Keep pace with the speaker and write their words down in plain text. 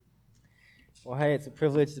Well, hey, it's a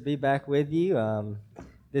privilege to be back with you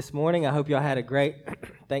this morning. I hope y'all had a great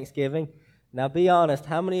Thanksgiving. Now, be honest,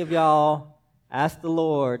 how many of y'all asked the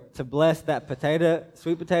Lord to bless that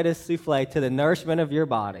sweet potato souffle to the nourishment of your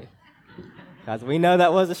body? Because we know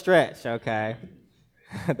that was a stretch, okay?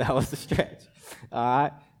 That was a stretch, all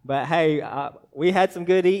right? But hey, we had some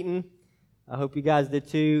good eating. I hope you guys did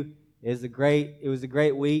too. It was a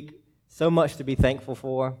great week. So much to be thankful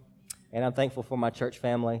for, and I'm thankful for my church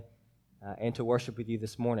family. And to worship with you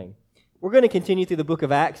this morning. We're going to continue through the book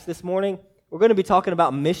of Acts this morning. We're going to be talking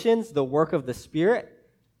about missions, the work of the Spirit.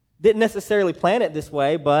 Didn't necessarily plan it this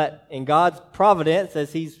way, but in God's providence,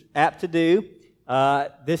 as He's apt to do,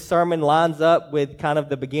 this sermon lines up with kind of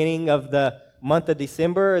the beginning of the month of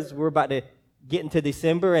December, as we're about to get into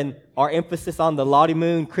December, and our emphasis on the Lottie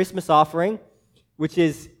Moon Christmas offering, which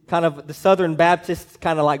is kind of the Southern Baptist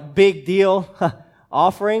kind of like big deal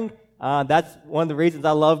offering. That's one of the reasons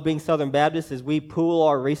I love being Southern Baptist is we pool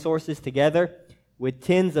our resources together with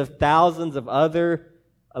tens of thousands of other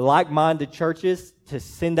like-minded churches to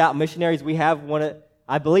send out missionaries. We have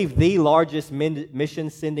I believe, the largest mission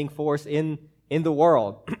sending force in the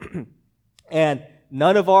world. And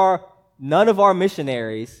none of our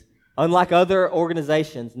missionaries, unlike other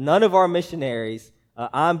organizations, none of our missionaries,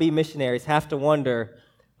 IMB missionaries, have to wonder,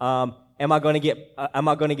 am I going to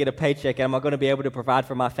get a paycheck? Am I going to be able to provide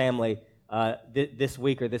for my family this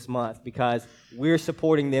week or this month? Because we're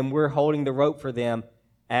supporting them, we're holding the rope for them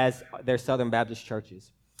as their Southern Baptist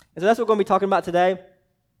churches. And so that's what we're going to be talking about today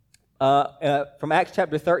from Acts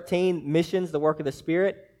chapter 13, missions, the work of the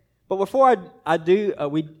Spirit. But before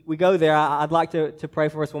we go there, I'd like to pray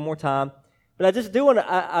for us one more time. But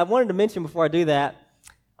I wanted to mention before I do that,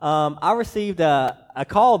 I received a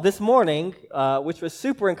call this morning, which was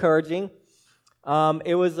super encouraging.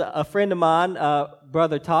 It was a friend of mine,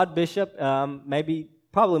 Brother Todd Bishop.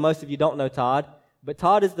 Probably most of you don't know Todd, but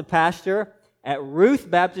Todd is the pastor at Ruth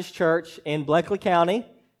Baptist Church in Bleckley County.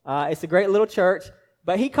 It's a great little church.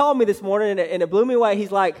 But he called me this morning, and it blew me away.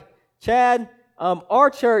 He's like, Chad, our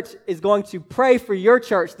church is going to pray for your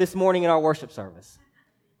church this morning in our worship service.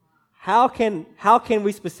 How can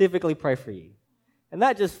we specifically pray for you? And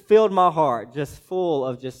that just filled my heart, just full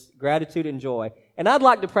of just gratitude and joy. And I'd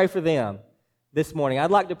like to pray for them this morning.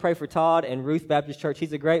 I'd like to pray for Todd and Ruth Baptist Church.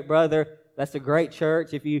 He's a great brother. That's a great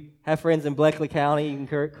church. If you have friends in Bleckley County, you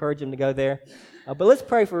can encourage them to go there. But let's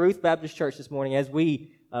pray for Ruth Baptist Church this morning as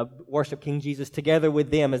we worship King Jesus together with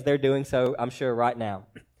them as they're doing so, I'm sure, right now.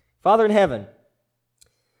 Father in heaven,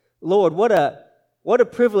 Lord, what a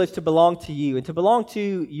privilege to belong to you and to belong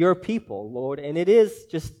to your people, Lord. And it is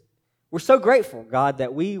just, we're so grateful, God,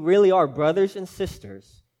 that we really are brothers and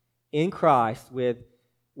sisters in Christ with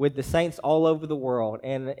the saints all over the world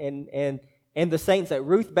and the saints at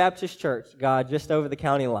Ruth Baptist Church, God, just over the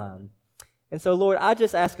county line. And so, Lord, I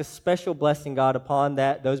just ask a special blessing, God, upon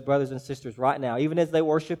those brothers and sisters right now, even as they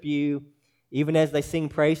worship you, even as they sing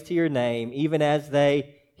praise to your name, even as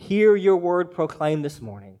they hear your word proclaimed this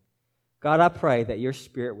morning. God, I pray that your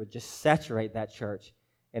Spirit would just saturate that church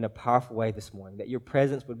in a powerful way this morning, that your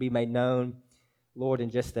presence would be made known, Lord, in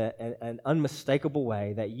just an unmistakable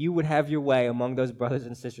way, that you would have your way among those brothers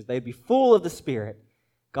and sisters. They'd be full of the Spirit,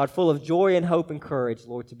 God, full of joy and hope and courage,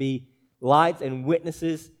 Lord, to be lights and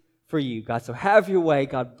witnesses for you, God. So have your way,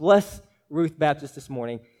 God. Bless Ruth Baptist this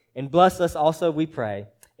morning, and bless us also, we pray.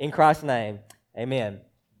 In Christ's name, amen.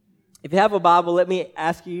 If you have a Bible, let me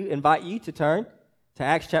invite you to turn to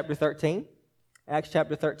Acts chapter 13. Acts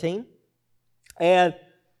chapter 13. And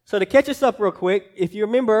so to catch us up real quick, if you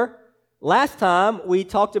remember, last time we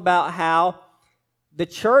talked about how the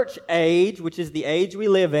church age, which is the age we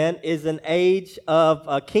live in, is an age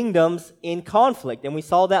of kingdoms in conflict. And we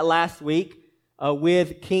saw that last week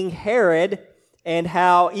with King Herod, and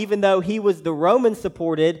how even though he was the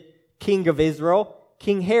Roman-supported king of Israel,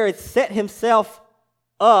 King Herod set himself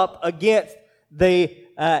up against the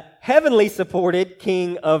heavenly supported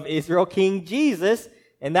king of Israel, King Jesus,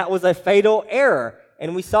 and that was a fatal error.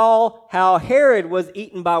 And we saw how Herod was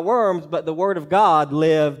eaten by worms, but the word of God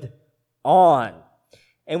lived on.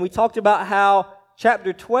 And we talked about how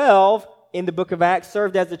chapter 12 in the book of Acts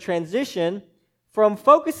served as a transition from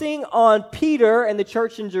focusing on Peter and the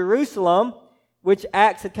church in Jerusalem, which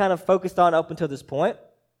Acts had kind of focused on up until this point.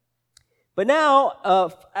 But now,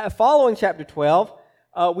 following chapter 12,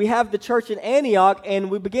 we have the church in Antioch, and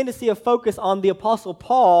we begin to see a focus on the Apostle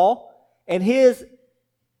Paul and his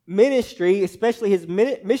ministry, especially his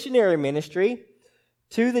missionary ministry,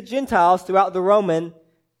 to the Gentiles throughout the Roman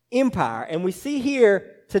Empire. And we see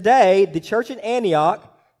here today the church in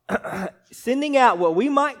Antioch sending out what we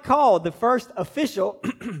might call the first official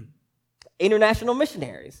international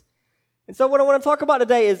missionaries. And so what I want to talk about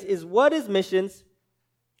today is what is missions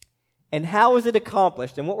and how is it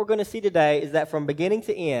accomplished? And what we're going to see today is that from beginning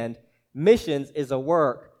to end, missions is a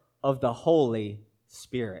work of the Holy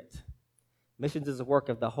Spirit. Missions is a work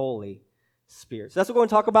of the Holy Spirit. So that's what we're going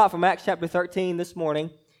to talk about from Acts chapter 13 this morning.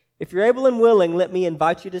 If you're able and willing, let me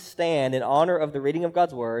invite you to stand in honor of the reading of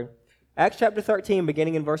God's Word. Acts chapter 13,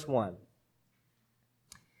 beginning in verse 1.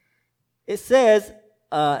 It says,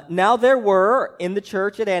 Now there were in the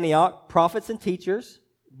church at Antioch prophets and teachers,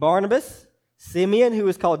 Barnabas, Simeon, who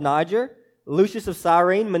was called Niger, Lucius of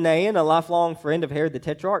Cyrene, Manaen, a lifelong friend of Herod the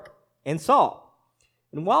Tetrarch, and Saul.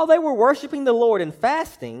 And while they were worshiping the Lord and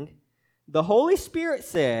fasting, the Holy Spirit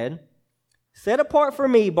said, Set apart for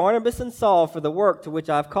me Barnabas and Saul for the work to which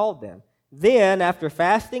I have called them. Then, after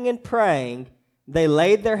fasting and praying, they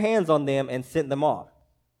laid their hands on them and sent them off.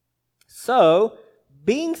 So,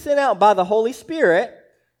 being sent out by the Holy Spirit,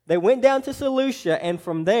 they went down to Seleucia, and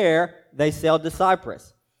from there they sailed to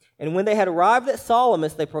Cyprus. And when they had arrived at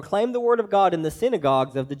Salamis, they proclaimed the word of God in the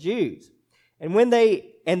synagogues of the Jews. And when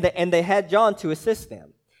they had John to assist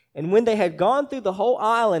them. And when they had gone through the whole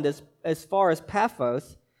island as far as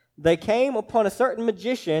Paphos, they came upon a certain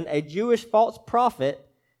magician, a Jewish false prophet,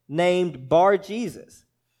 named Bar-Jesus.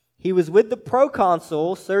 He was with the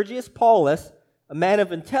proconsul Sergius Paulus, a man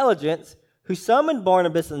of intelligence, who summoned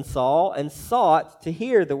Barnabas and Saul and sought to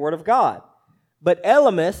hear the word of God. But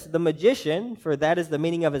Elymas, the magician, for that is the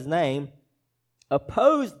meaning of his name,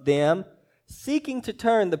 opposed them, seeking to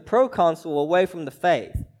turn the proconsul away from the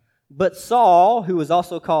faith. But Saul, who was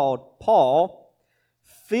also called Paul,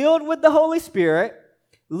 filled with the Holy Spirit,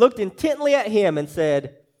 looked intently at him and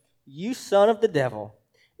said, You son of the devil,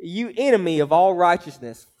 you enemy of all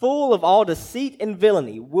righteousness, full of all deceit and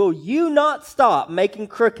villainy, will you not stop making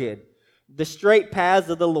crooked the straight paths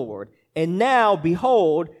of the Lord? And now,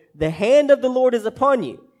 behold, the hand of the Lord is upon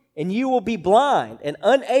you, and you will be blind and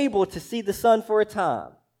unable to see the sun for a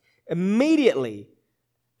time. Immediately,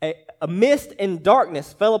 a mist and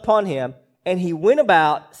darkness fell upon him, and he went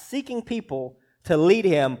about seeking people to lead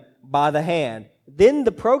him by the hand. Then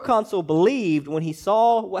the proconsul believed when he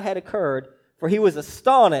saw what had occurred, for he was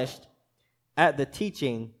astonished at the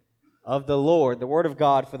teaching of the Lord. The word of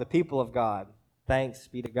God for the people of God. Thanks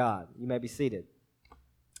be to God. You may be seated.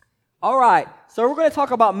 All right, so we're going to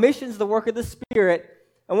talk about missions, the work of the Spirit,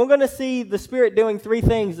 and we're going to see the Spirit doing three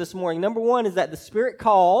things this morning. Number one is that the Spirit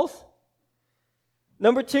calls.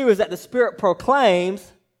 Number two is that the Spirit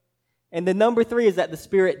proclaims. And then number three is that the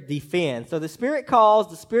Spirit defends. So the Spirit calls,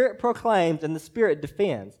 the Spirit proclaims, and the Spirit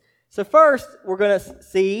defends. So first, we're going to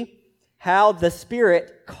see how the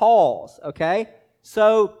Spirit calls, okay?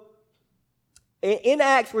 So in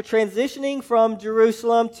Acts, we're transitioning from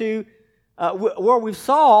Jerusalem to where we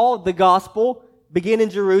saw the gospel begin in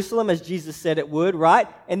Jerusalem, as Jesus said it would, right?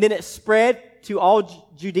 And then it spread to all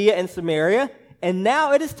Judea and Samaria. And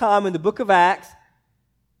now it is time in the book of Acts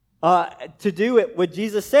to do it what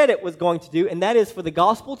Jesus said it was going to do, and that is for the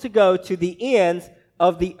gospel to go to the ends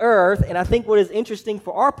of the earth. And I think what is interesting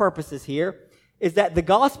for our purposes here is that the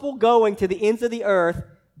gospel going to the ends of the earth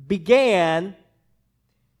began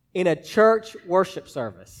in a church worship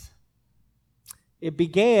service. It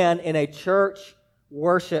began in a church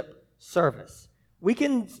worship service. We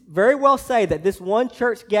can very well say that this one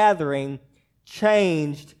church gathering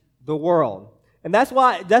changed the world. And that's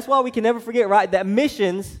why we can never forget, right, that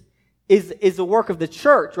missions is the work of the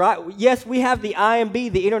church, right? Yes, we have the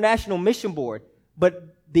IMB, the International Mission Board,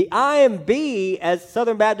 but the IMB as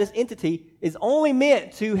Southern Baptist entity is only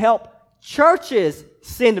meant to help churches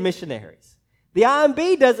send missionaries. The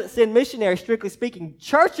IMB doesn't send missionaries, strictly speaking.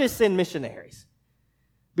 Churches send missionaries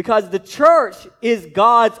because the church is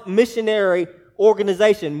God's missionary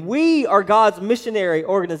organization. We are God's missionary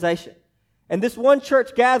organization. And this one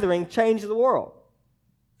church gathering changed the world.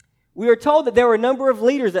 We are told that there were a number of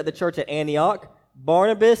leaders at the church at Antioch: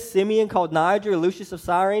 Barnabas, Simeon called Niger, Lucius of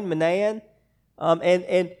Cyrene, Manaen.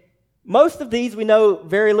 And most of these we know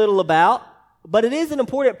very little about, but it is an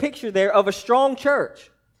important picture there of a strong church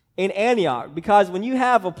in Antioch, because when you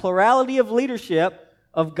have a plurality of leadership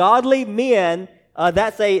of godly men,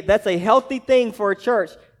 that's a healthy thing for a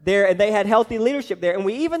church there, and they had healthy leadership there. And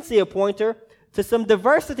we even see a pointer to some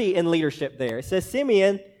diversity in leadership there. It says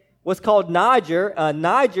Simeon was called Niger.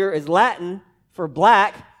 Niger is Latin for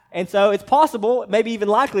black, and so it's possible, maybe even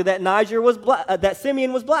likely, that that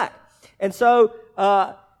Simeon was black. And so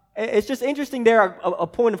it's just interesting there, a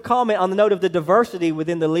point of comment on the note of the diversity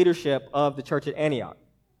within the leadership of the church at Antioch.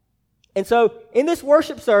 And so in this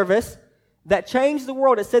worship service that changed the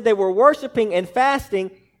world, it said they were worshiping and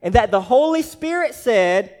fasting, and that the Holy Spirit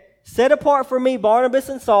said, "Set apart for me Barnabas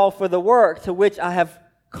and Saul for the work to which I have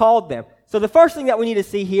called them. So the first thing that we need to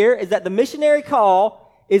see here is that the missionary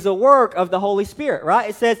call is a work of the Holy Spirit, right?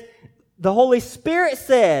 It says, the Holy Spirit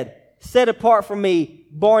said, set apart from me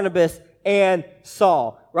Barnabas and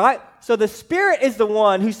Saul, right? So the Spirit is the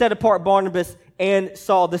one who set apart Barnabas and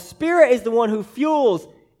Saul. The Spirit is the one who fuels,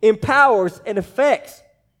 empowers, and affects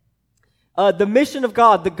the mission of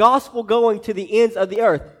God, the gospel going to the ends of the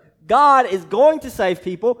earth. God is going to save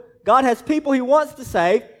people. God has people He wants to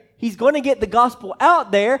save. He's going to get the gospel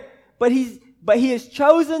out there, but He has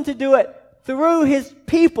chosen to do it through His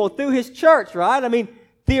people, through His church, right? I mean,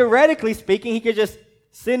 theoretically speaking, He could just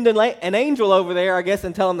send an angel over there, I guess,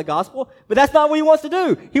 and tell them the gospel, but that's not what He wants to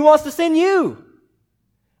do. He wants to send you,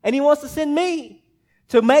 and He wants to send me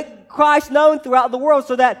to make Christ known throughout the world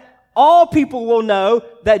so that all people will know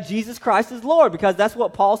that Jesus Christ is Lord, because that's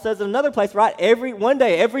what Paul says in another place, right? One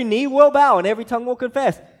day, every knee will bow and every tongue will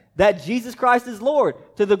confess that Jesus Christ is Lord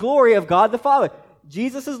to the glory of God the Father.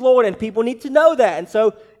 Jesus is Lord, and people need to know that.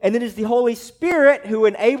 And it is the Holy Spirit who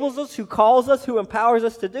enables us, who calls us, who empowers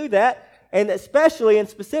us to do that, and especially and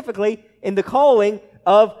specifically in the calling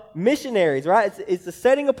of missionaries, right? It's the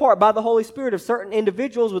setting apart by the Holy Spirit of certain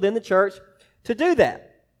individuals within the church to do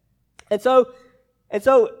that. And so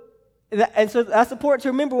that's important to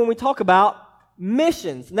remember when we talk about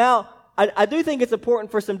missions. Now, I do think it's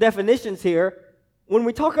important for some definitions here. When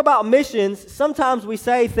we talk about missions, sometimes we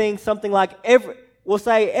say something like we'll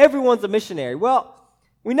say everyone's a missionary. Well,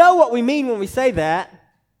 we know what we mean when we say that,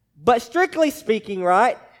 but strictly speaking,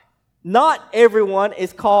 right, not everyone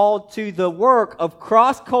is called to the work of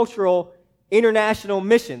cross-cultural international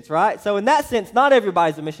missions, right? So in that sense, not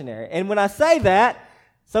everybody's a missionary. And when I say that,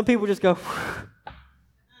 some people just go,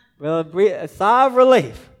 well, a sigh of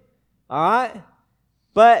relief, all right?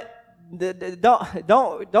 But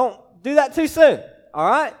don't do that too soon, all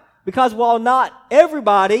right? Because while not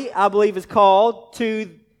everybody, I believe, is called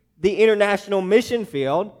to the international mission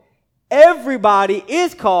field, everybody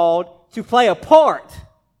is called to play a part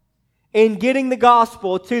in getting the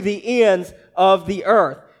gospel to the ends of the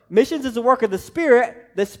earth. Missions is a work of the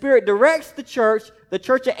Spirit. The Spirit directs the church. The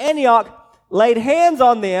church at Antioch laid hands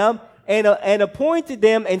on them and appointed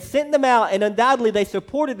them and sent them out, and undoubtedly they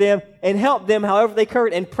supported them and helped them however they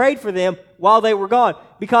could and prayed for them while they were gone.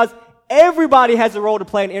 Because everybody has a role to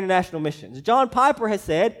play in international missions. John Piper has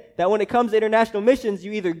said that when it comes to international missions,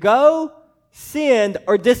 you either go, send,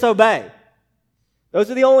 or disobey.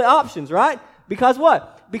 Those are the only options, right? Because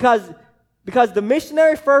what? Because the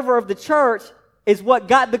missionary fervor of the church is what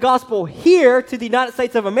got the gospel here to the United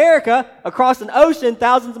States of America across an ocean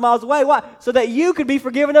thousands of miles away. Why? So that you could be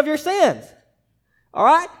forgiven of your sins. All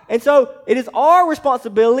right? And so it is our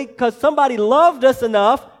responsibility, because somebody loved us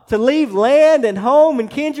enough to leave land and home and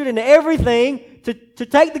kindred and everything to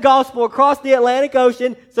take the gospel across the Atlantic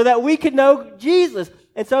Ocean so that we could know Jesus.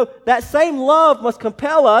 And so that same love must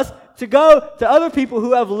compel us to go to other people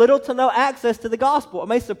who have little to no access to the gospel. It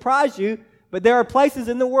may surprise you, but there are places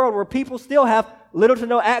in the world where people still have little to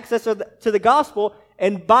no access to the gospel.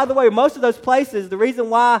 And by the way, most of those places, the reason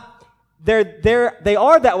why they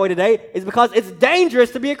are that way today is because it's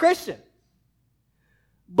dangerous to be a Christian.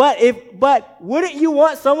 But wouldn't you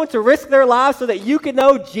want someone to risk their lives so that you could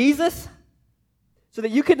know Jesus? So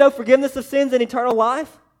that you could know forgiveness of sins and eternal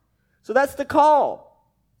life? So that's the call,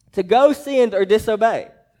 to go sin or disobey.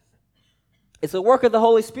 It's a work of the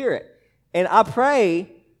Holy Spirit. And I pray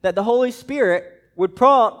that the Holy Spirit would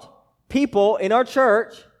prompt people in our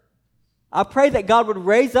church. I pray that God would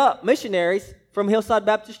raise up missionaries from Hillside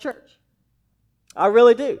Baptist Church. I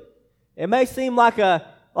really do. It may seem like a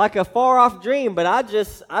far-off dream, but I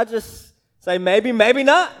just say maybe, maybe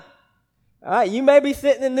not. All right, you may be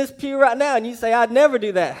sitting in this pew right now and you say, I'd never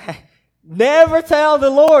do that. Never tell the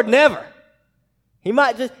Lord, never. You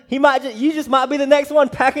just might be the next one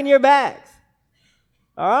packing your bags.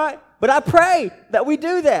 All right? But I pray that we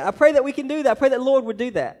do that. I pray that we can do that. I pray that the Lord would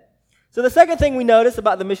do that. So the second thing we notice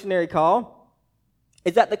about the missionary call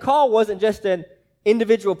is that the call wasn't just an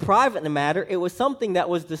individual private matter. It was something that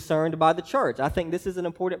was discerned by the church. I think this is an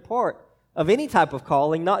important part of any type of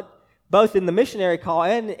calling, not both in the missionary call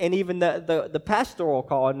and even the pastoral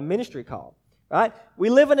call and the ministry call. Right? We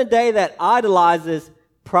live in a day that idolizes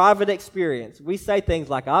private experience. We say things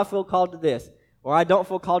like, I feel called to this, or I don't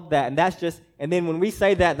feel called to that. And then when we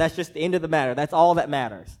say that, that's just the end of the matter. That's all that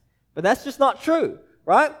matters. But that's just not true,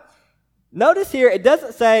 right? Notice here, it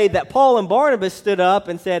doesn't say that Paul and Barnabas stood up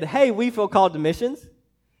and said, hey, we feel called to missions.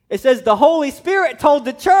 It says the Holy Spirit told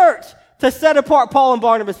the church to set apart Paul and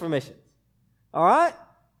Barnabas for missions. All right?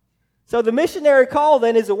 So the missionary call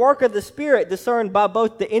then is a work of the Spirit discerned by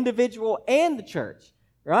both the individual and the church,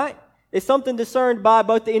 right? It's something discerned by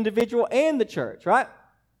both the individual and the church, right?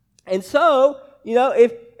 And so,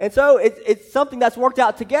 it's something that's worked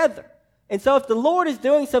out together. And so if the Lord is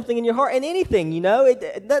doing something in your heart, and anything,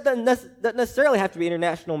 that doesn't necessarily have to be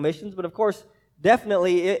international missions, but of course,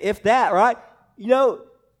 definitely, if that, right?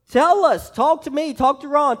 Tell us, talk to me, talk to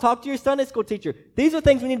Ron, talk to your Sunday school teacher. These are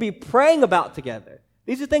things we need to be praying about together.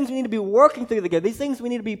 These are things we need to be working through together. These things we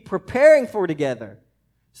need to be preparing for together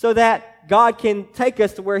so that God can take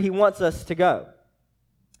us to where He wants us to go.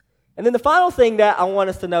 And then the final thing that I want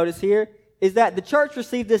us to notice here is that the church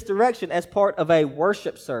received this direction as part of a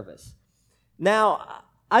worship service. Now,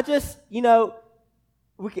 we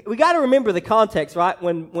got to remember the context, right?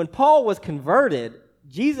 When Paul was converted,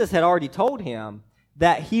 Jesus had already told him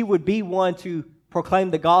that he would be one to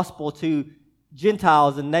proclaim the gospel to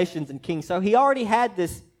Gentiles and nations and kings. So he already had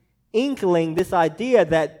this inkling, this idea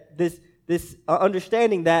that this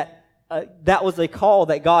understanding that that was a call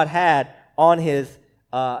that God had on his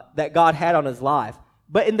life.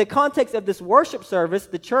 But in the context of this worship service,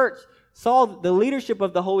 the church saw the leadership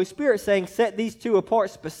of the Holy Spirit saying, set these two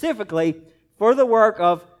apart specifically for the work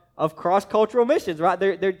of cross-cultural missions, right?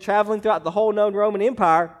 They're traveling throughout the whole known Roman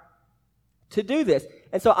Empire to do this.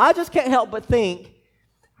 And so I just can't help but think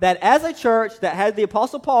that as a church that had the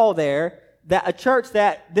Apostle Paul there, that a church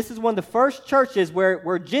that this is one of the first churches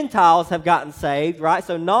where Gentiles have gotten saved, right?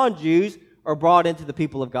 So non-Jews are brought into the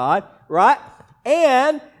people of God, right?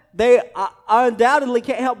 And they undoubtedly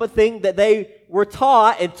can't help but think that they were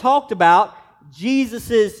taught and talked about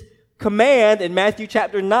Jesus' command in Matthew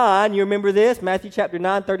chapter 9. You remember this? Matthew chapter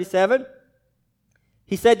 9:37.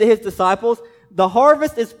 He said to his disciples, "The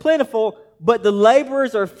harvest is plentiful, but the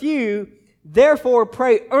laborers are few. Therefore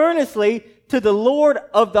pray earnestly to the Lord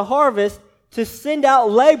of the harvest to send out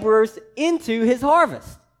laborers into his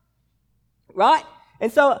harvest." Right?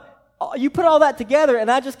 And so you put all that together, and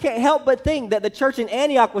I just can't help but think that the church in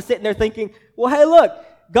Antioch was sitting there thinking, well, hey, look,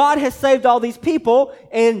 God has saved all these people,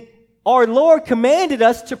 and our Lord commanded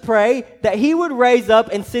us to pray that He would raise up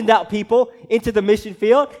and send out people into the mission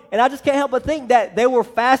field. And I just can't help but think that they were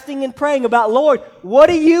fasting and praying about, Lord, what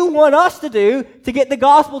do you want us to do to get the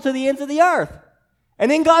gospel to the ends of the earth? And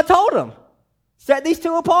then God told them, set these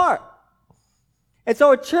two apart. And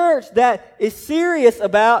so a church that is serious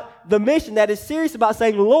about the mission, that is serious about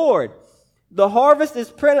saying, Lord, the harvest is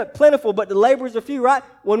plentiful, but the laborers are few, right?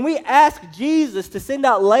 When we ask Jesus to send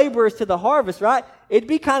out laborers to the harvest, right, it'd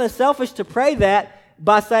be kind of selfish to pray that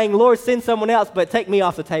by saying, Lord, send someone else, but take me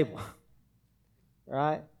off the table.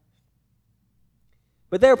 Right?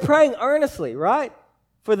 But they're praying earnestly, right,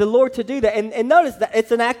 for the Lord to do that. And notice that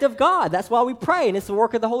it's an act of God. That's why we pray, and it's the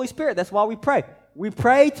work of the Holy Spirit. That's why we pray. We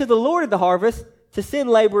pray to the Lord of the harvest to send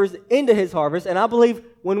laborers into His harvest, and I believe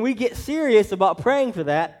when we get serious about praying for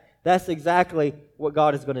that, that's exactly what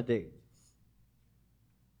God is going to do.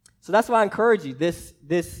 So that's why I encourage you, this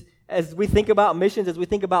as we think about missions, as we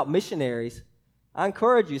think about missionaries, I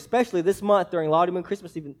encourage you, especially this month during Lauderdale Moon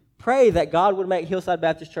Christmas Eve, pray that God would make Hillside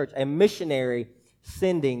Baptist Church a missionary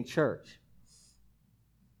sending church.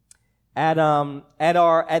 At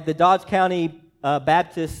the Dodge County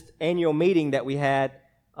Baptist annual meeting that we had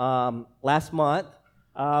last month,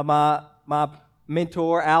 my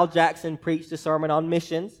mentor Al Jackson preached a sermon on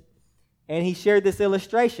missions, and he shared this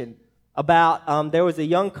illustration about there was a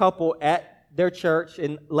young couple at their church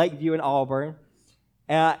in Lakeview in Auburn,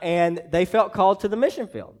 and they felt called to the mission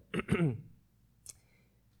field.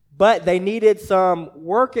 But they needed some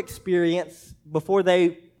work experience before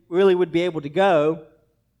they really would be able to go.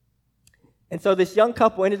 And so this young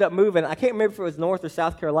couple ended up moving. I can't remember if it was North or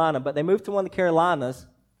South Carolina, but they moved to one of the Carolinas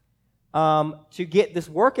to get this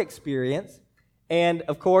work experience. And,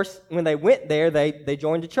 of course, when they went there, they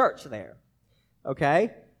joined a church there.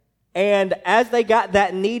 Okay? And as they got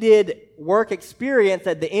that needed work experience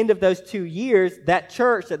at the end of those 2 years, that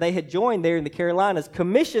church that they had joined there in the Carolinas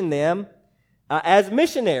commissioned them as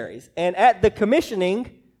missionaries. And at the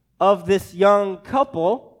commissioning of this young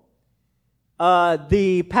couple,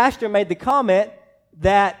 the pastor made the comment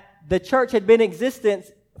that the church had been in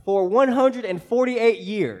existence for 148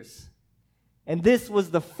 years. And this was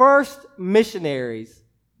the first missionaries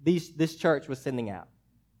this church was sending out.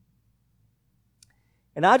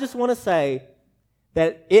 And I just want to say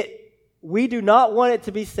that we do not want it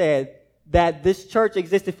to be said that this church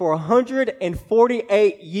existed for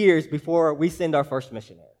 148 years before we send our first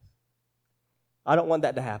missionaries. I don't want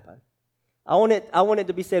that to happen. I want it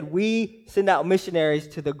to be said we send out missionaries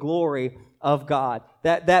to the glory of God.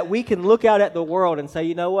 That we can look out at the world and say,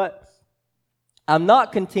 you know what? I'm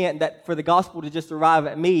not content that for the gospel to just arrive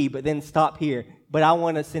at me but then stop here. But I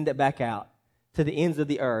want to send it back out to the ends of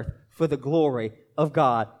the earth for the glory of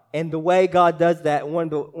God And the way God does that,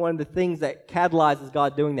 one of the things that catalyzes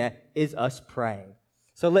God doing that is us praying.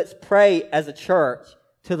 So let's pray as a church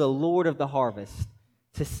to the Lord of the harvest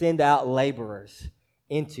to send out laborers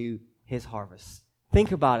into his harvest.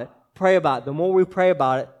 Think about it. Pray about it. The more we pray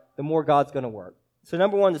about it, the more God's going to work. So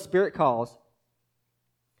number one, the Spirit calls.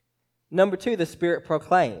 Number two, the Spirit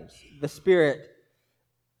proclaims. The Spirit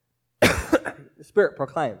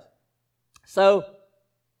proclaims. So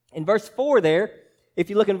in verse 4 there, if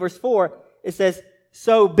you look in verse 4, it says,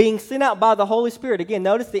 so being sent out by the Holy Spirit. Again,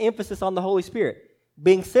 notice the emphasis on the Holy Spirit.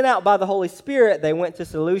 Being sent out by the Holy Spirit, they went to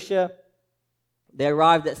Seleucia. They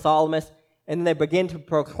arrived at Salamis, and then they began to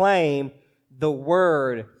proclaim the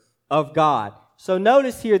Word of God. So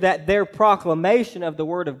notice here that their proclamation of the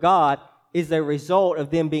Word of God is a result of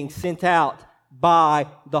them being sent out by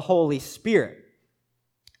the Holy Spirit.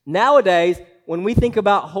 Nowadays, when we think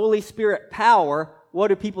about Holy Spirit power, what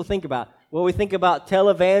do people think about? Well, we think about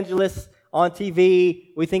televangelists on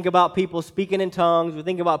TV. We think about people speaking in tongues. We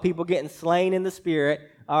think about people getting slain in the Spirit,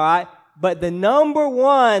 all right? But the number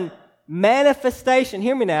one manifestation,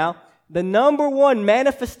 hear me now, the number one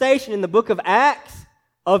manifestation in the book of Acts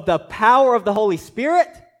of the power of the Holy Spirit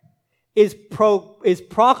is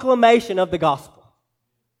proclamation of the gospel.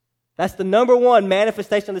 That's the number one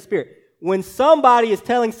manifestation of the Spirit. When somebody is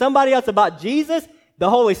telling somebody else about Jesus, the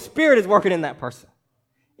Holy Spirit is working in that person,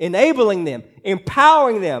 enabling them,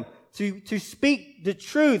 empowering them to speak the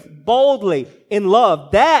truth boldly in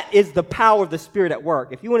love. That is the power of the Spirit at work.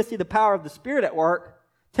 If you want to see the power of the Spirit at work,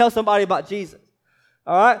 tell somebody about Jesus.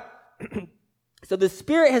 All right? So the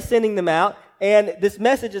Spirit is sending them out, and this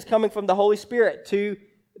message is coming from the Holy Spirit to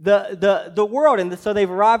the world. And so they've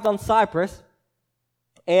arrived on Cyprus,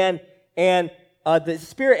 and the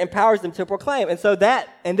Spirit empowers them to proclaim. And so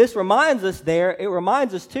this reminds us it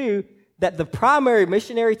reminds us too that the primary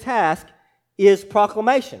missionary task is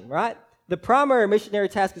proclamation, right? The primary missionary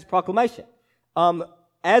task is proclamation.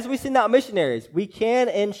 As we send out missionaries, we can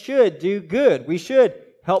and should do good. We should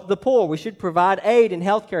help the poor. We should provide aid in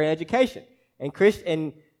healthcare and education. And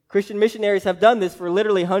Christian missionaries have done this for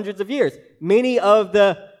literally hundreds of years. Many of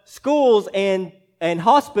the schools and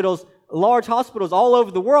hospitals, large hospitals all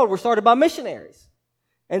over the world, were started by missionaries.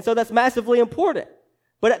 And so that's massively important.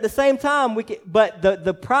 But at the same time,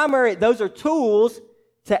 the primary, those are tools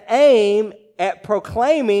to aim at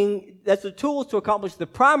proclaiming, that's the tools to accomplish the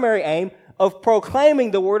primary aim of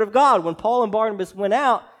proclaiming the Word of God. When Paul and Barnabas went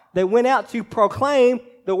out, they went out to proclaim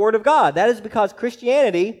the Word of God. That is because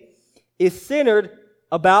Christianity is centered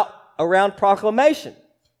around proclamation.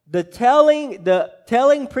 The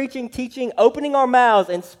telling, preaching, teaching, opening our mouths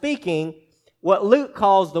and speaking what Luke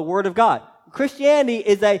calls the Word of God. Christianity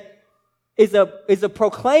is a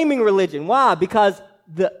proclaiming religion. Why? Because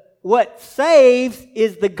what saves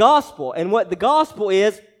is the gospel, and what the gospel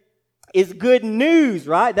is good news,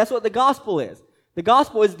 right? That's what the gospel is. The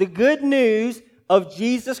gospel is the good news of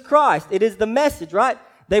Jesus Christ. It is the message, right?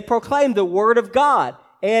 They proclaim the Word of God.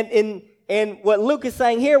 And what Luke is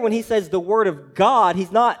saying here when he says the Word of God,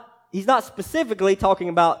 he's not specifically talking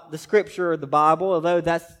about the Scripture or the Bible, although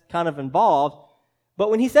that's kind of involved.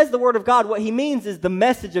 But when he says the Word of God, what he means is the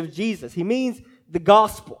message of Jesus. He means the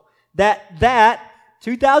gospel. That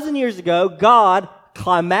 2,000 years ago, God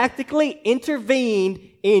climactically intervened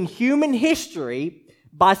in human history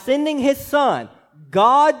by sending His Son.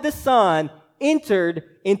 God the Son entered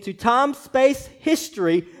into time-space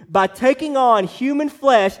history by taking on human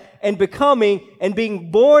flesh and becoming and being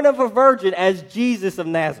born of a virgin as Jesus of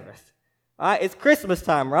Nazareth. All right, it's Christmas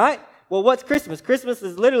time, right? Well, what's Christmas? Christmas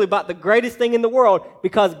is literally about the greatest thing in the world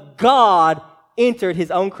because God entered His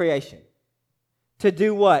own creation. To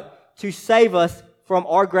do what? To save us from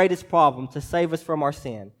our greatest problem, to save us from our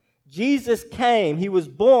sin. Jesus came, He was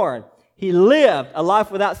born, He lived a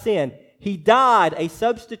life without sin. He died a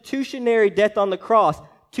substitutionary death on the cross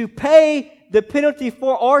to pay the penalty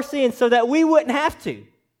for our sins so that we wouldn't have to.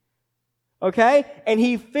 Okay? And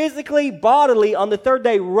He physically, bodily, on the third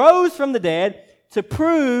day rose from the dead to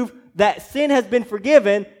prove that sin has been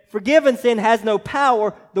forgiven. Forgiven sin has no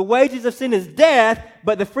power. The wages of sin is death,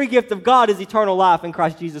 but the free gift of God is eternal life in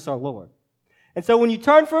Christ Jesus our Lord. And so when you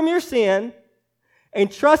turn from your sin and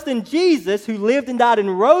trust in Jesus, who lived and died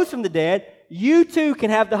and rose from the dead, you too can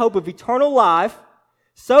have the hope of eternal life,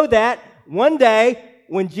 so that one day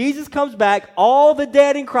when Jesus comes back, all the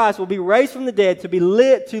dead in Christ will be raised from the dead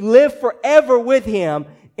to live forever with Him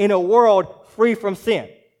in a world free from sin.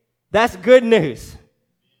 That's good news.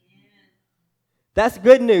 That's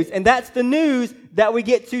good news. And that's the news that we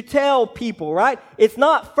get to tell people, right? It's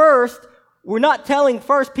not we're not telling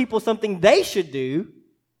first people something they should do.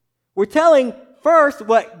 We're telling first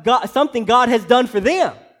something God has done for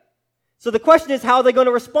them. So the question is, how are they going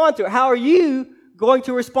to respond to it? How are you going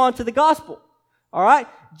to respond to the gospel? All right?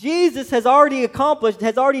 Jesus has already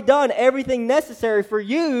done everything necessary for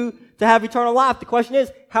you to have eternal life. The question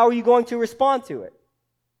is, how are you going to respond to it?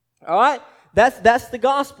 All right? That's the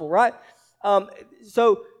gospel, right?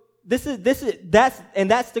 So that's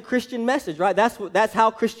the Christian message, right? That's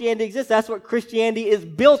how Christianity exists. That's what Christianity is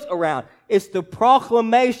built around. It's the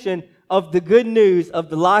proclamation of the good news of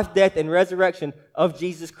the life, death, and resurrection of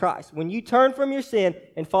Jesus Christ. When you turn from your sin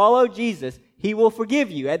and follow Jesus, He will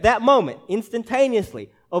forgive you at that moment, instantaneously,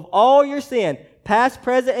 of all your sin, past,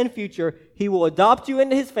 present, and future. He will adopt you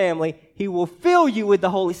into His family. He will fill you with the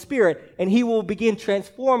Holy Spirit, and He will begin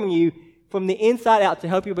transforming you from the inside out to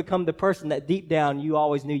help you become the person that deep down you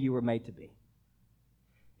always knew you were made to be.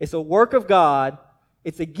 It's a work of God.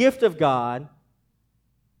 It's a gift of God.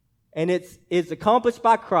 And it's accomplished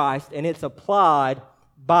by Christ, and it's applied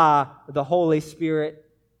by the Holy Spirit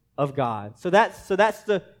of God. So that's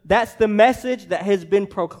the message that has been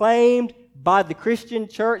proclaimed by the Christian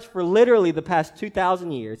church for literally the past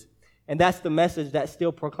 2,000 years. And that's the message that's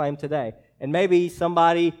still proclaimed today. And maybe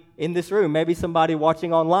somebody in this room, maybe somebody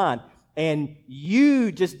watching online, and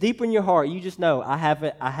you just deep in your heart, you just know, I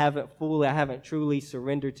haven't truly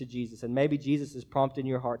surrendered to Jesus. And maybe Jesus is prompting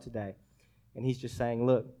your heart today. And He's just saying,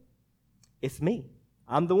 look, it's me.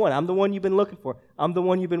 I'm the one. I'm the one you've been looking for. I'm the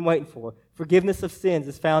one you've been waiting for. Forgiveness of sins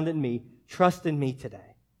is found in me. Trust in me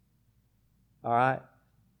today. All right?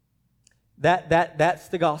 That's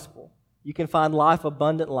the gospel. You can find life,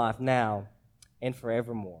 abundant life, now and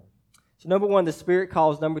forevermore. So number one, the Spirit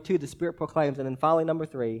calls. Number two, the Spirit proclaims. And then finally, number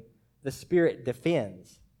three, the Spirit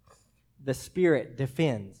defends. The Spirit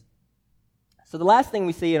defends. So the last thing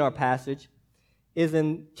we see in our passage is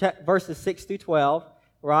in verses 6 through 12,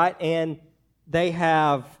 right? And they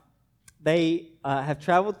have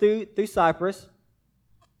traveled through Cyprus,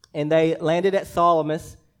 and they landed at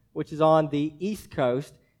Salamis, which is on the east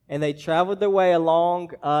coast, and they traveled their way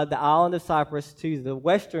along the island of Cyprus to the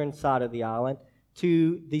western side of the island,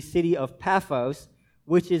 to the city of Paphos,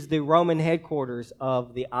 which is the Roman headquarters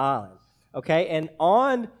of the island. Okay, and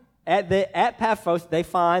at Paphos they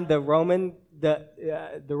find the Roman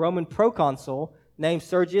proconsul named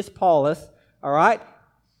Sergius Paulus. All right.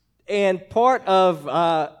 And part of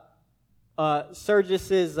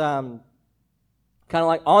Sergius's kind of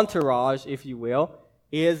like entourage, if you will,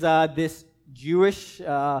 is this Jewish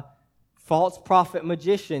false prophet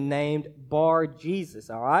magician named Bar Jesus,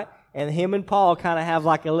 all right? And him and Paul kind of have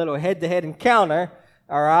like a little head-to-head encounter,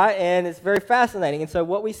 all right? And it's very fascinating. And so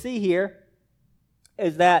what we see here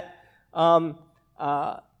is that Paul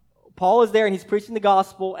is there and he's preaching the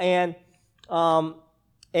gospel, and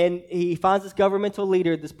he finds this governmental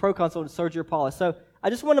leader, this proconsul, Sergius Paulus. So I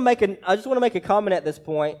just want to make a comment at this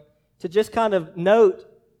point to just kind of note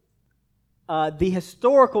the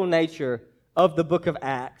historical nature of the book of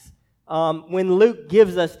Acts when Luke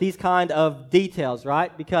gives us these kind of details,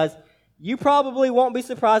 right? Because you probably won't be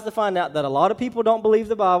surprised to find out that a lot of people don't believe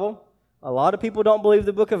the Bible. A lot of people don't believe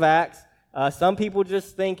the book of Acts. Some people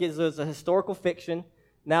just think it's a historical fiction.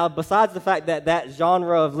 Now, besides the fact that that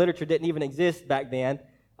genre of literature didn't even exist back then,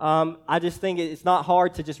 I just think it's not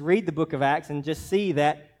hard to just read the book of Acts and just see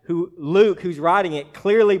that Luke, who's writing it,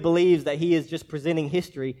 clearly believes that he is just presenting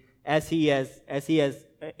history as he has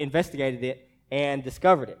investigated it and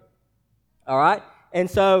discovered it. All right, and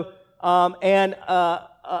so kind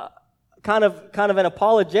of an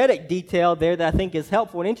apologetic detail there that I think is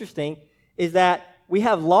helpful and interesting is that we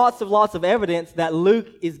have lots of evidence that Luke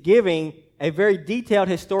is giving a very detailed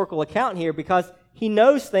historical account here, because he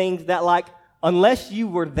knows things that, like, unless you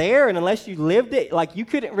were there and unless you lived it, like, you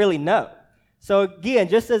couldn't really know. So again,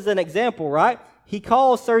 just as an example, right? He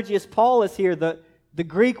calls Sergius Paulus here the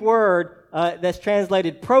Greek word that's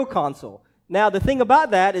translated proconsul. Now, the thing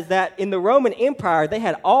about that is that in the Roman Empire, they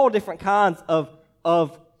had all different kinds of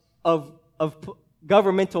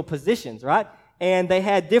governmental positions, right? And they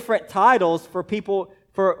had different titles for people.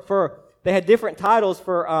 They had different titles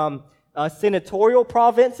for senatorial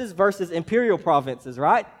provinces versus imperial provinces,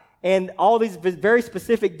 right? And all these very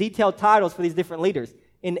specific, detailed titles for these different leaders.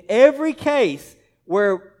 In every case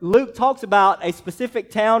where Luke talks about a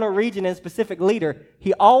specific town or region and a specific leader,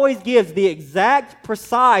 he always gives the exact,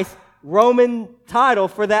 precise Roman title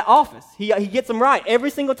for that office. He gets them right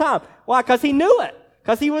every single time. Why? Because he knew it.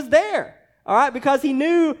 Because he was there. All right? Because he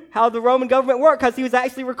knew how the Roman government worked. Because he was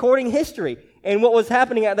actually recording history and what was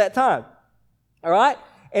happening at that time. All right?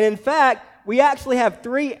 And in fact, we actually have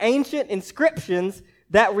 3 ancient inscriptions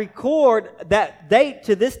that date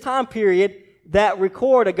to this time period, that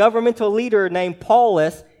record a governmental leader named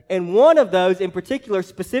Paulus, and one of those in particular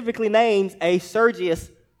specifically names a Sergius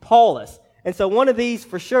Paulus. And so one of these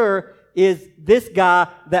for sure is this guy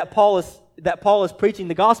that Paul is preaching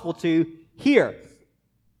the gospel to here.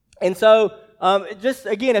 And so it's just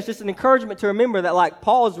an encouragement to remember that like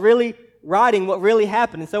Paul is really writing what really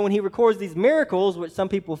happened. And so when he records these miracles, which some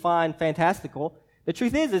people find fantastical, the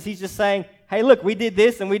truth is he's just saying, hey, look, we did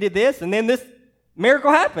this, and then this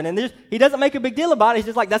miracle happened. And he doesn't make a big deal about it. He's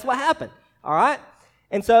just like, that's what happened. All right?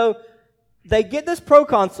 And so they get to this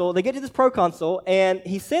proconsul, and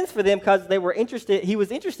he sends for them because he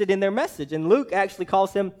was interested in their message. And Luke actually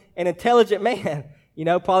calls him an intelligent man,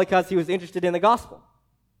 probably because he was interested in the gospel.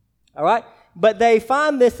 All right? But they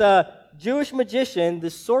find this Jewish magician,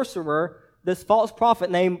 this sorcerer, this false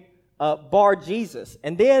prophet named Bar-Jesus.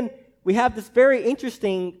 And then we have this very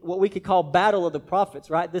interesting, what we could call battle of the prophets,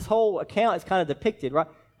 right? This whole account is kind of depicted, right,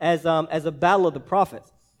 as a battle of the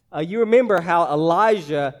prophets. You remember how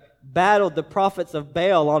Elijah battled the prophets of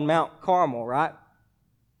Baal on Mount Carmel, right?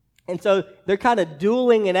 And so they're kind of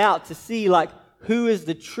dueling it out to see, like, who is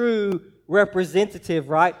the true representative,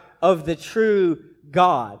 right, of the true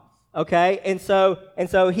God. Okay, and so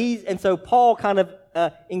Paul kind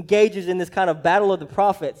of engages in this kind of battle of the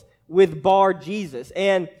prophets with Bar-Jesus.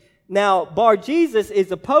 And now Bar-Jesus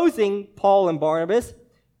is opposing Paul and Barnabas,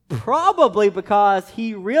 probably because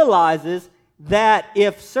he realizes that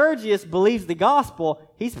if Sergius believes the gospel,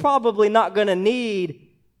 he's probably not going to need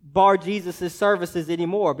Bar-Jesus' services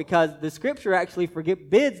anymore, because the scripture actually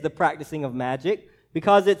forbids the practicing of magic,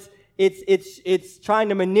 because it's trying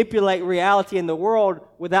to manipulate reality in the world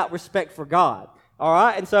without respect for God. All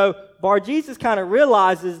right? And so Bar-Jesus kind of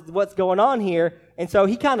realizes what's going on here, and so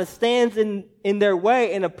he kind of stands in their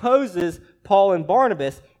way and opposes Paul and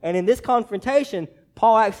Barnabas. And in this confrontation,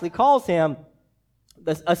 Paul actually calls him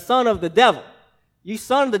a son of the devil. You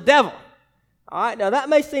son of the devil. All right? Now, that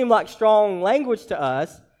may seem like strong language to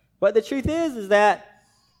us, but the truth is that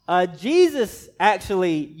Jesus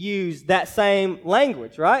actually used that same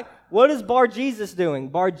language, right? What is Bar-Jesus doing?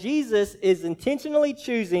 Bar-Jesus is intentionally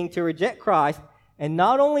choosing to reject Christ, and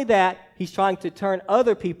not only that, he's trying to turn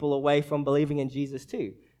other people away from believing in Jesus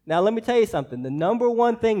too. Now, let me tell you something. The number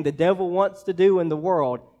one thing the devil wants to do in the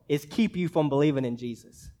world is keep you from believing in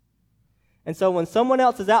Jesus. And so when someone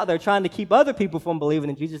else is out there trying to keep other people from believing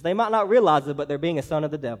in Jesus, they might not realize it, but they're being a son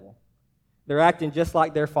of the devil. They're acting just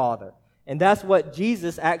like their father. And that's what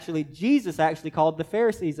Jesus actually called the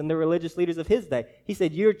Pharisees and the religious leaders of his day. He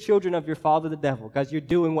said, you're children of your father the devil, because you're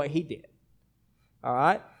doing what he did. All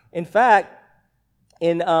right? In fact,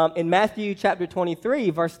 in Matthew chapter 23,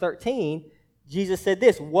 verse 13, Jesus said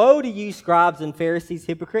this, woe to you, scribes and Pharisees,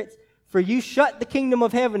 hypocrites, for you shut the kingdom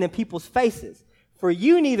of heaven in people's faces. For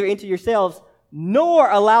you neither enter yourselves, nor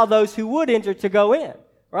allow those who would enter to go in.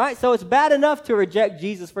 Right? So it's bad enough to reject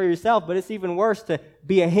Jesus for yourself, but it's even worse to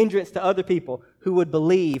be a hindrance to other people who would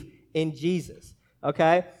believe in Jesus.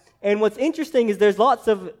 Okay? And what's interesting is there's lots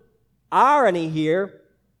of irony here,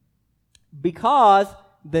 because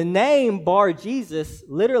the name Bar-Jesus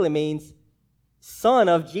literally means son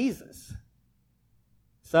of Jesus.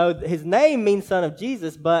 So his name means son of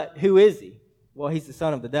Jesus, but who is he? Well, he's the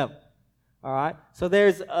son of the devil. All right? So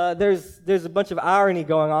there's a bunch of irony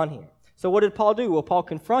going on here. So what did Paul do? Well, Paul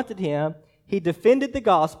confronted him, he defended the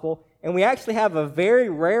gospel, and we actually have a very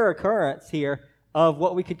rare occurrence here of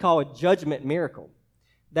what we could call a judgment miracle.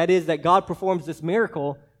 That is, that God performs this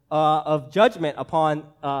miracle of judgment upon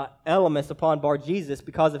Elymas, upon Bar-Jesus,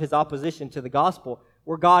 because of his opposition to the gospel,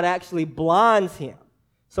 where God actually blinds him.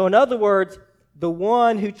 So in other words, the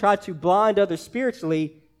one who tried to blind others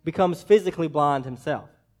spiritually becomes physically blind himself.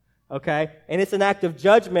 Okay? And it's an act of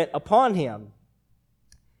judgment upon him.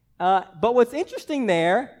 But what's interesting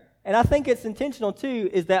there, and I think it's intentional too,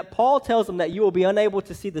 is that Paul tells them that you will be unable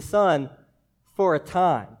to see the sun for a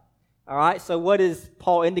time. All right, so what is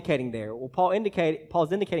Paul indicating there? Well, Paul's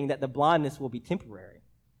indicating that the blindness will be temporary.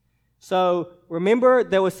 So remember,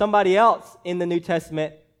 there was somebody else in the New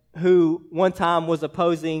Testament who one time was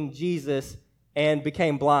opposing Jesus and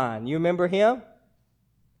became blind. You remember him?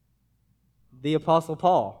 The Apostle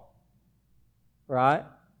Paul. Right?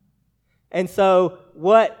 And so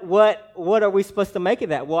what are we supposed to make of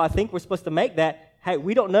that? Well, I think we're supposed to make that, hey,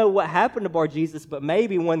 we don't know what happened to Bar-Jesus, but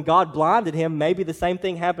maybe when God blinded him, maybe the same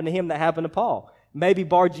thing happened to him that happened to Paul. Maybe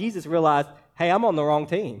Bar-Jesus realized, hey, I'm on the wrong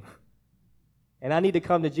team, and I need to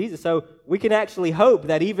come to Jesus. So we can actually hope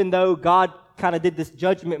that even though God kind of did this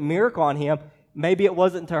judgment miracle on him, maybe it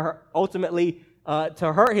wasn't to ultimately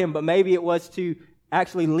to hurt him, but maybe it was to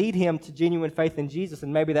actually lead him to genuine faith in Jesus,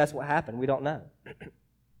 and maybe that's what happened. We don't know.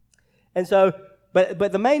 And so,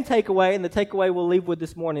 but the main takeaway, and the takeaway we'll leave with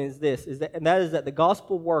this morning is that the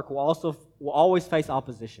gospel work will always face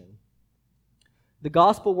opposition. the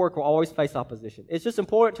gospel work will always face opposition. It's just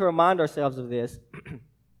important to remind ourselves of this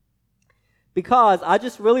because I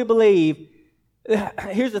just really believe,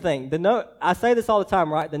 here's the thing, I say this all the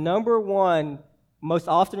time, right? The number one most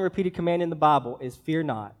often repeated command in the Bible is fear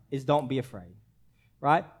not, is don't be afraid,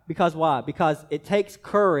 right? Because why? Because it takes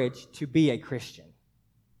courage to be a Christian.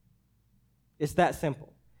 It's that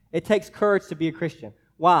simple. It takes courage to be a Christian.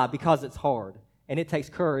 Why? Because it's hard, and it takes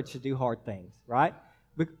courage to do hard things, right?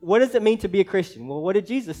 What does it mean to be a Christian? Well, what did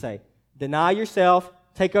Jesus say? Deny yourself,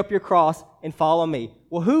 take up your cross, and follow me.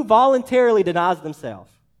 Well, who voluntarily denies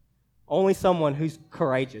themselves? Only someone who's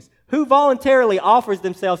courageous. Who voluntarily offers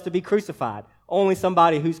themselves to be crucified? Only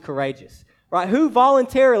somebody who's courageous, right? Who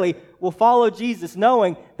voluntarily will follow Jesus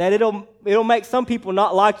knowing that it'll make some people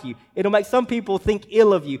not like you. It'll make some people think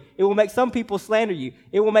ill of you. It will make some people slander you.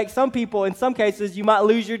 It will make some people, in some cases, you might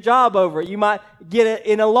lose your job over it. You might get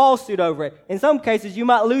in a lawsuit over it. In some cases, you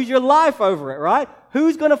might lose your life over it, right?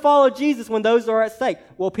 Who's going to follow Jesus when those are at stake?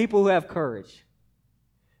 Well, people who have courage.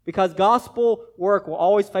 Because gospel work will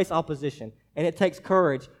always face opposition, and it takes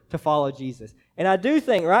courage to follow Jesus. And I do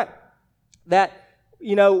think, right, that,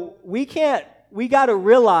 we got to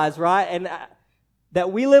realize, right, and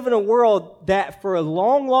that we live in a world that for a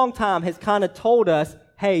long, long time has kind of told us,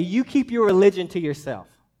 hey, you keep your religion to yourself,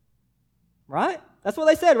 right? That's what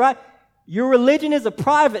they said, right? Your religion is a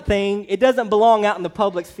private thing. It doesn't belong out in the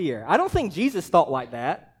public sphere. I don't think Jesus thought like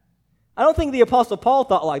that. I don't think the Apostle Paul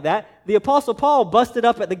thought like that. The Apostle Paul busted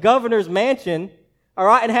up at the governor's mansion, all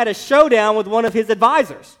right, and had a showdown with one of his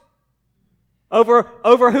advisors over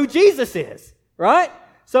who Jesus is, right?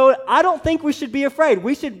 So I don't think we should be afraid.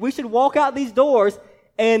 We should walk out these doors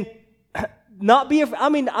and not be afraid. I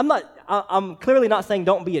mean, I'm clearly not saying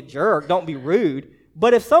don't be a jerk, don't be rude,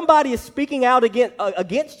 but if somebody is speaking out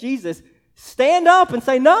against Jesus, stand up and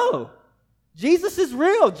say, no, Jesus is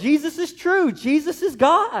real, Jesus is true, Jesus is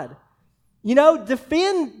God.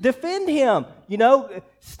 Defend him.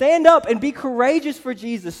 Stand up and be courageous for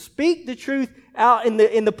Jesus. Speak the truth out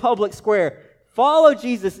in the public square. Follow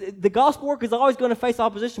Jesus. The gospel work is always going to face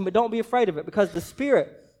opposition, but don't be afraid of it because the Spirit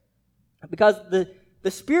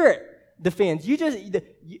defends.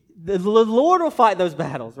 The Lord will fight those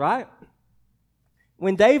battles, right?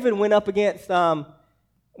 When David went up against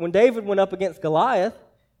Goliath,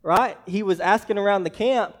 right? He was asking around the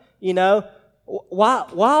camp, why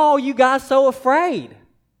are you guys so afraid?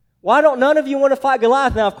 Why don't none of you want to fight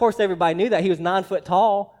Goliath? Now, of course, everybody knew that. He was 9 foot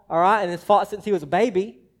tall, all right, and has fought since he was a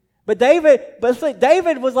baby. But David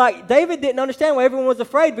didn't understand why everyone was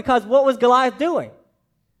afraid because what was Goliath doing?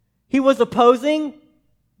 He was opposing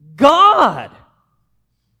God.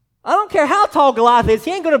 I don't care how tall Goliath is.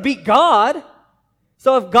 He ain't going to beat God.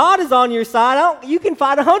 So if God is on your side, you can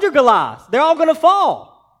fight 100 Goliaths. They're all going to fall.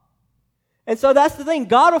 And so that's the thing.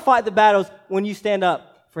 God will fight the battles when you stand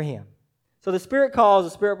up for him. So the Spirit calls,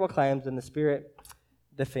 the Spirit proclaims, and the Spirit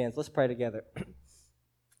defends. Let's pray together.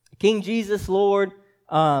 King Jesus, Lord,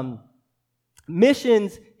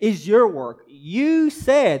 missions is your work. You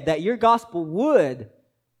said that your gospel would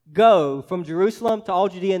go from Jerusalem to all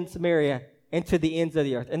Judea and Samaria and to the ends of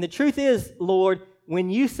the earth. And the truth is, Lord, when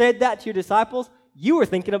you said that to your disciples, you were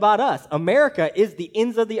thinking about us. America is the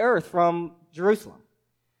ends of the earth from Jerusalem.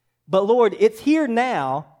 But Lord, it's here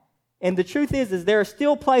now, and the truth is there are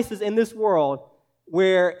still places in this world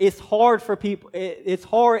where it's hard for people, it's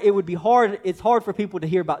hard for people to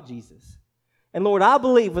hear about Jesus. And Lord, I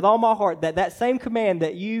believe with all my heart that same command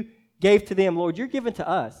that you gave to them, Lord, you're giving to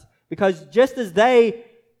us. Because just as they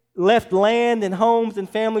left land and homes and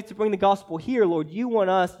families to bring the gospel here, Lord, you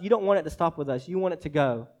don't want it to stop with us. You want it to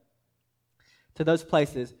go to those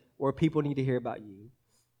places where people need to hear about you.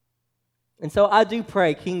 And so I do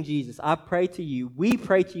pray, King Jesus, I pray to you, we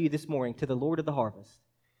pray to you this morning, to the Lord of the harvest,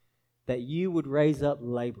 that you would raise up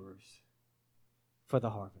laborers for the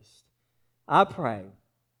harvest. I pray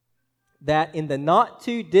that in the not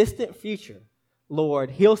too distant future, Lord,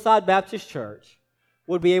 Hillside Baptist Church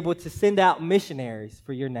would be able to send out missionaries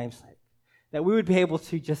for your name's sake. That we would be able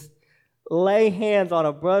to just lay hands on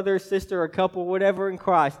a brother, sister, or couple, whatever in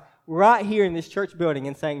Christ, right here in this church building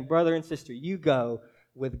and saying, brother and sister, you go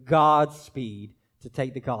with God's speed to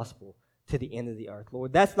take the gospel to the end of the earth.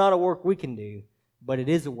 Lord, that's not a work we can do, but it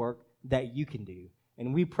is a work that you can do.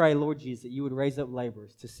 And we pray, Lord Jesus, that you would raise up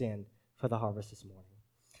laborers to send for the harvest this morning.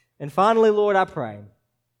 And finally, Lord, I pray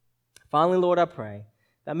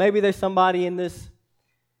that maybe there's somebody in this,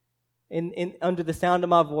 under the sound of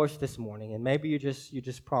my voice this morning, and maybe you're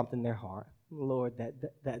just prompting their heart, Lord,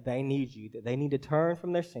 that they need you, that they need to turn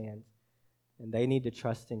from their sins, and they need to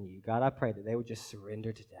trust in you. God, I pray that they would just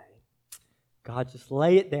surrender today. God, just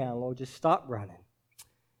lay it down, Lord. Just stop running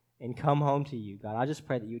and come home to you, God. I just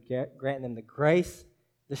pray that you'd grant them the grace,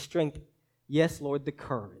 the strength, yes, Lord, the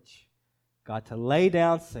courage, God, to lay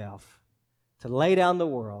down self, to lay down the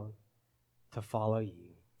world, to follow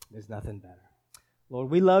you. There's nothing better. Lord,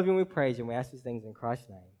 we love you and we praise you, and we ask these things in Christ's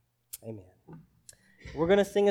name. Amen. We're going to sing a